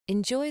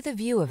Enjoy the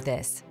view of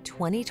this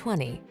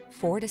 2020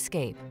 Ford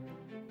Escape.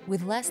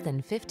 With less than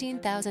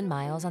 15,000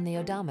 miles on the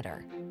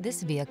odometer,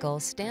 this vehicle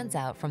stands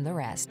out from the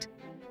rest.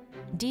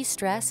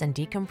 De-stress and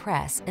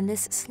decompress in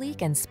this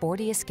sleek and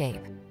sporty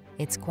Escape.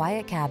 Its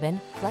quiet cabin,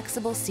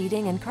 flexible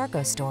seating and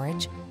cargo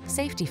storage,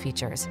 safety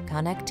features,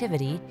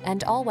 connectivity,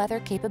 and all-weather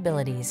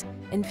capabilities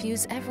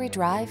infuse every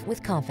drive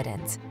with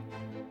confidence.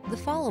 The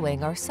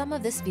following are some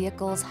of this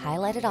vehicle's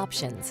highlighted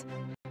options: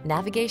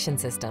 navigation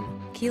system,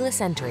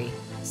 keyless entry,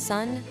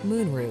 sun,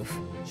 moonroof,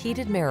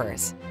 heated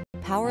mirrors,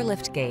 power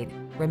liftgate,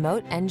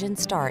 remote engine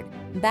start,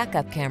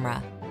 backup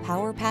camera,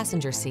 power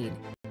passenger seat,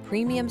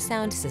 premium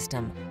sound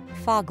system,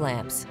 fog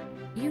lamps.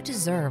 You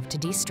deserve to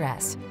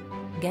de-stress.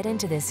 Get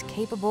into this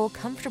capable,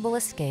 comfortable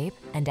Escape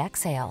and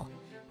exhale.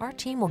 Our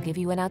team will give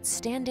you an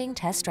outstanding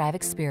test drive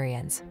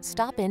experience.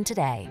 Stop in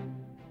today.